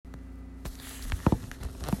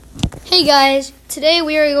Hey guys, today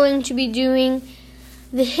we are going to be doing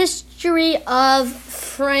the history of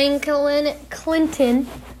Franklin Clinton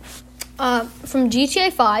from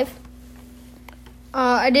GTA 5.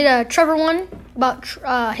 I did a Trevor one about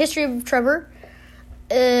history of Trevor.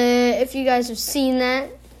 If you guys have seen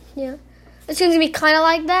that, yeah. It's going to be kind of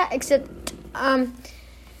like that, except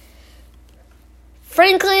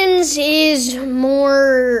Franklin's is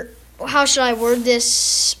more, how should I word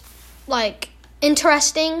this, like,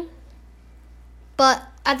 interesting. But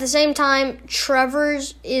at the same time,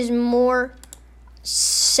 Trevor's is more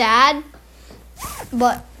sad,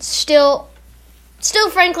 but still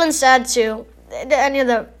Franklin's sad too. Any of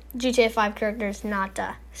the GTA 5 characters, not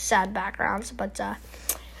sad backgrounds, but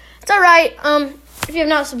it's all right. If you have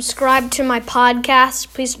not subscribed to my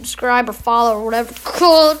podcast, please subscribe or follow or whatever.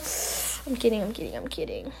 Cool. I'm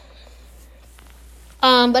kidding.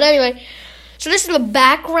 But anyway, so this is the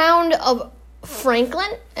background of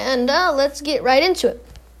Franklin, and let's get right into it.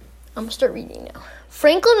 I'm going to start reading now.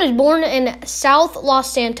 Franklin was born in South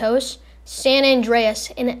Los Santos, San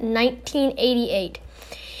Andreas, in 1988.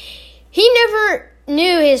 He never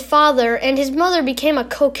knew his father, and his mother became a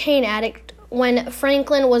cocaine addict when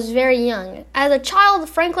Franklin was very young. As a child,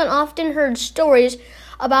 Franklin often heard stories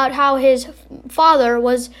about how his father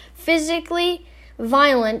was physically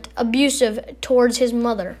violent, abusive towards his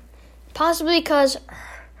mother, possibly because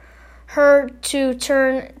her to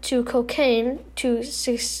turn to cocaine to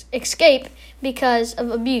escape because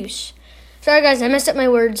of abuse. Sorry guys, I messed up my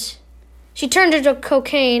words. She turned to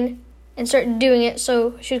cocaine and started doing it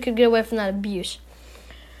so she could get away from that abuse.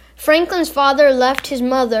 Franklin's father left his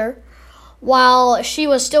mother while she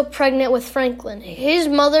was still pregnant with Franklin. His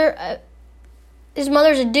mother's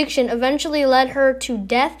addiction eventually led her to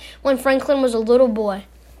death when Franklin was a little boy.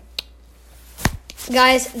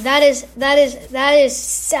 Guys, that is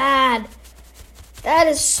sad. That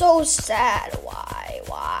is so sad. Why?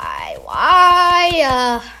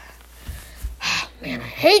 Man, I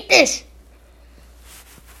hate this.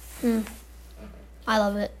 I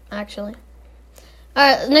love it, actually.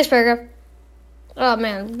 Alright, next paragraph. Oh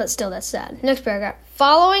man, but still that's sad. Next paragraph.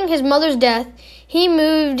 Following his mother's death, he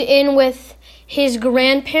moved in with his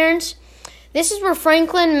grandparents. This is where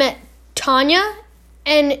Franklin met Tanya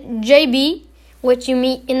and JB, which you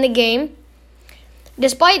meet in the game.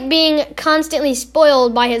 Despite being constantly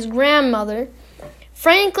spoiled by his grandmother,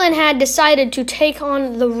 Franklin had decided to take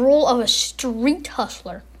on the role of a street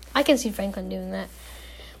hustler. I can see Franklin doing that.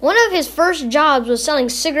 One of his first jobs was selling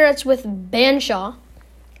cigarettes with Bradshaw.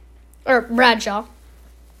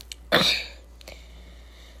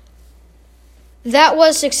 That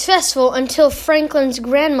was successful until Franklin's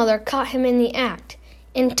grandmother caught him in the act.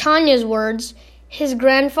 In Tanya's words, his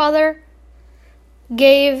grandfather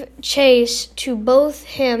gave chase to both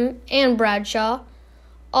him and Bradshaw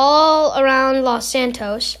all around Los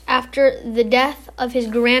Santos. After the death of his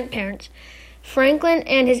grandparents, Franklin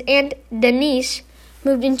and his Aunt Denise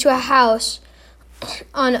moved into a house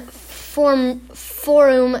on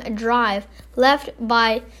Forum Drive, left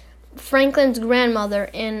by Franklin's grandmother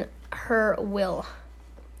in her will.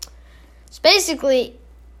 It's basically,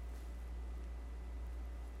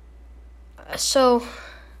 so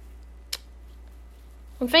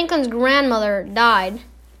when Franklin's grandmother died,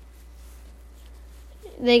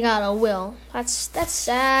 they got a will. That's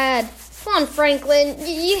sad. Come on, Franklin.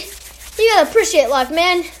 You gotta appreciate life,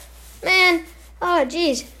 man. Oh,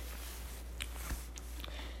 jeez.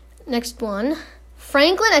 Next one.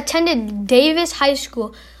 Franklin attended Davis High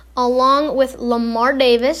School along with Lamar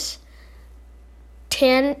Davis,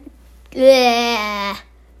 Tanisha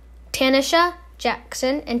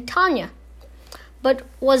Jackson, and Tanya, but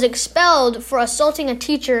was expelled for assaulting a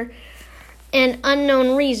teacher an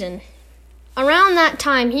unknown reason. Around that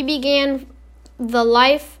time, he began the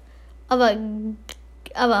life of a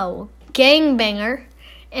gangbanger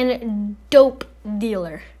and dope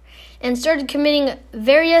dealer, and started committing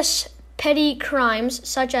various petty crimes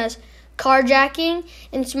such as carjacking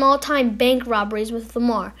and small-time bank robberies with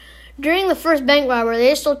Lamar. During the first bank robbery,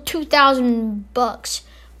 they stole $2,000,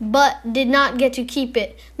 but did not get to keep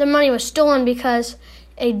it. The money was stolen because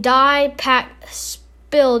a dye pack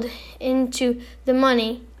spilled into the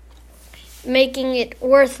money, making it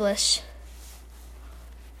worthless.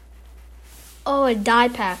 Oh, a dye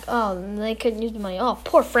pack. Oh, they couldn't use the money. Oh,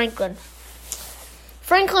 poor Franklin.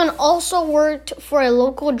 Franklin also worked for a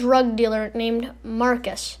local drug dealer named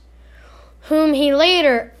Marcus, whom he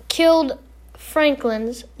later killed.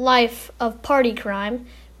 Franklin's life of party crime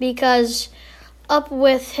because up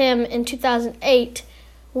with him in 2008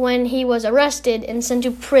 when he was arrested and sent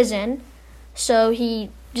to prison. So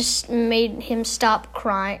he just made him stop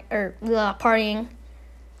partying.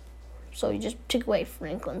 So he just took away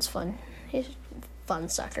Franklin's fun. He's a fun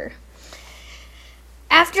sucker.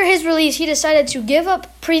 After his release, he decided to give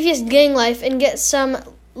up previous gang life and get some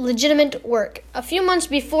legitimate work. A few months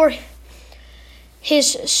before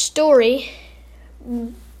his story,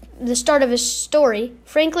 the start of his story,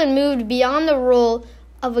 Franklin moved beyond the role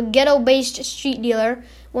of a ghetto-based street dealer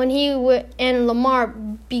when he and Lamar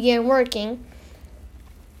began working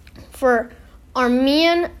for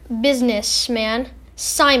Armenian businessman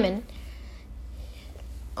Simon.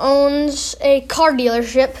 Owns a car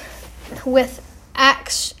dealership with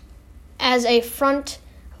acts as a front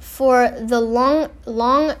for the long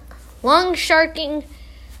sharking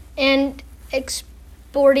and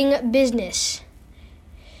exporting business.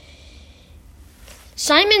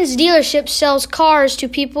 Simon's dealership sells cars to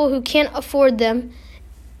people who can't afford them,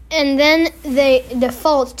 and then they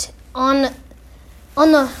default on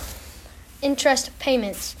the interest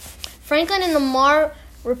payments. Franklin and Lamar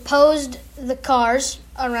reposed the cars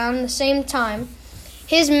around the same time.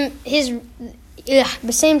 The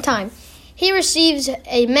same time, he receives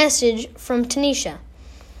a message from Tanisha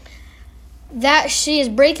that she is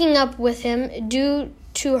breaking up with him due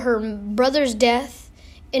to her brother's death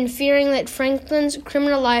and fearing that Franklin's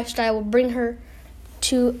criminal lifestyle will bring her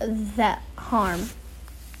to that harm.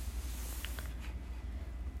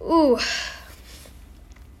 Ooh.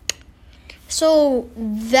 So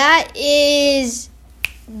that is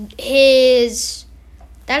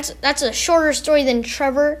that's a shorter story than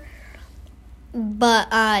Trevor. But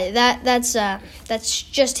that's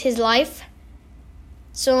just his life.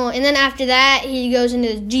 So, and then after that, he goes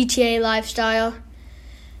into the GTA lifestyle.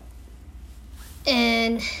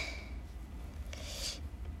 And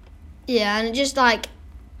yeah, and just like,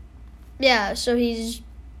 yeah, so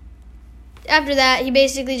after that, he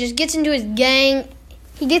basically just gets into his gang.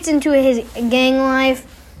 He gets into his gang life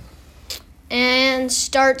and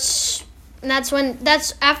starts, and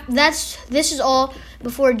this is all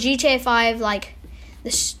before GTA 5,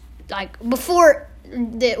 before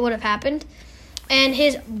that would have happened. And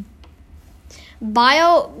his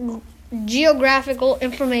biogeographical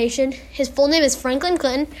information, his full name is Franklin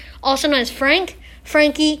Clinton, also known as Frank,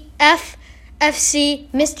 Frankie, F, FC,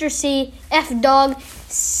 Mr. C, F Dog,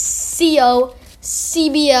 CO,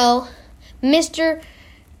 CBL, Mr.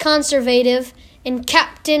 Conservative, and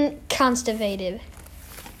Captain Conservative.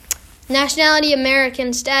 Nationality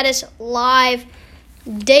American, status live,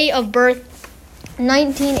 date of birth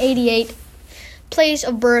 1988, place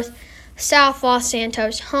of birth South Los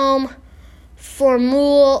Santos, home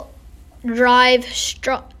Formule Drive,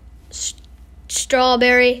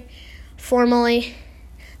 Strawberry, formerly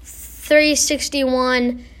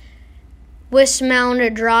 361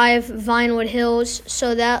 Westmount Drive, Vinewood Hills.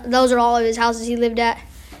 So those are all of his houses he lived at.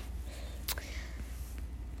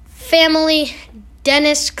 Family: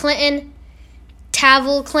 Dennis Clinton,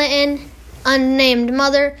 Tavel Clinton, unnamed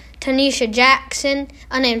mother, Tanisha Jackson,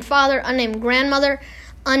 unnamed father, unnamed grandmother,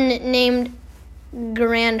 unnamed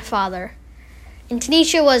grandfather. And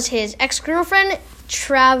Tanisha was his ex-girlfriend,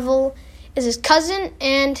 Travel is his cousin,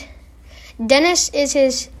 and Dennis is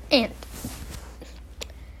his aunt.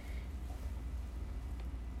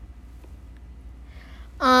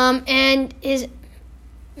 And his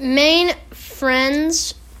main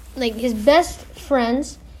friends, like his best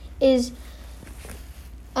friends, is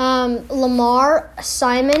Lamar,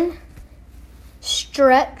 Simon,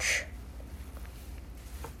 Stretch,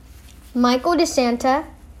 Michael DeSanta,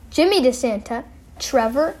 Jimmy DeSanta,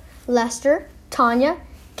 Trevor, Lester, Tanya,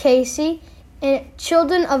 Casey, and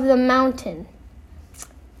Children of the Mountain.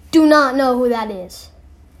 Do not know who that is.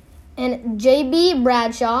 And J.B.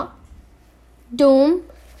 Bradshaw, Doom,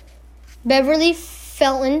 Beverly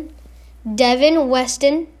Felton, Devin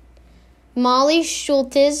Weston, Molly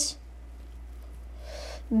Schultes,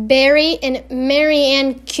 Barry, and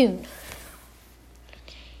Marianne Kuhn.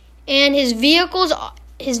 And his vehicles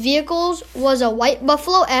was a white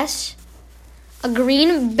Buffalo S, a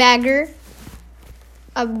green bagger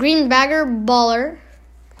baller,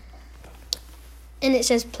 and it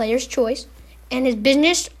says player's choice. And his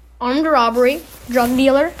business: armed robbery, drug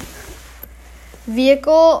dealer,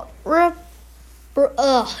 vehicle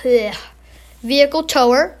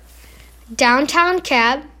tower, downtown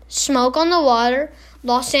cab, smoke on the water,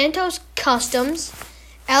 Los Santos Customs,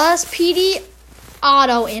 LSPD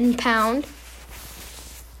auto impound.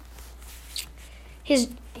 He's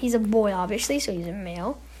a boy, obviously, so he's a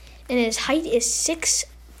male. And his height is 6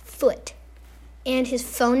 foot. And his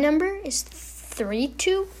phone number is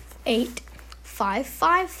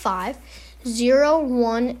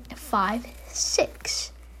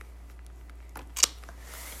 328-555-0156.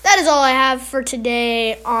 That is all I have for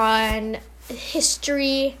today on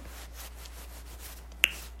history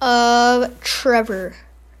of Trevor.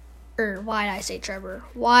 Why'd I say Trevor?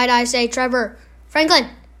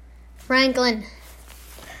 Franklin.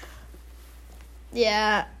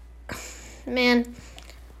 Yeah, man.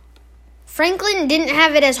 Franklin didn't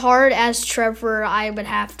have it as hard as Trevor, I would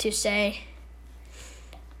have to say.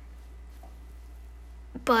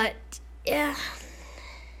 But, yeah.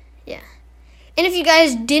 And if you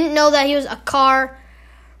guys didn't know that he was a car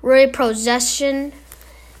repossession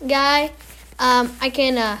guy, I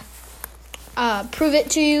can prove it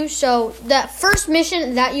to you. So that first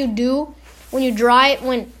mission that you do when you drive,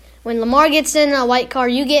 when Lamar gets in a white car,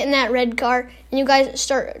 you get in that red car, and you guys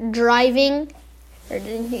start driving. Or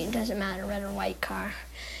it doesn't matter, red or white car.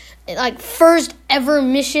 Like first ever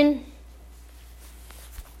mission,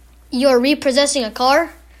 you're repossessing a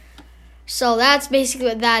car. So that's basically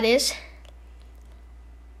what that is.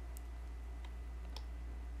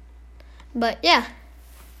 But yeah.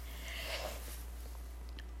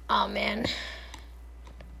 Oh man.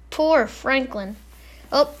 Poor Franklin.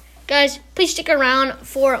 Oh, guys, please stick around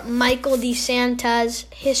for Michael DeSanta's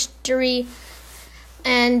history.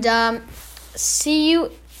 And see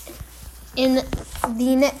you in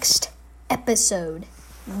the next episode,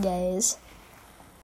 guys.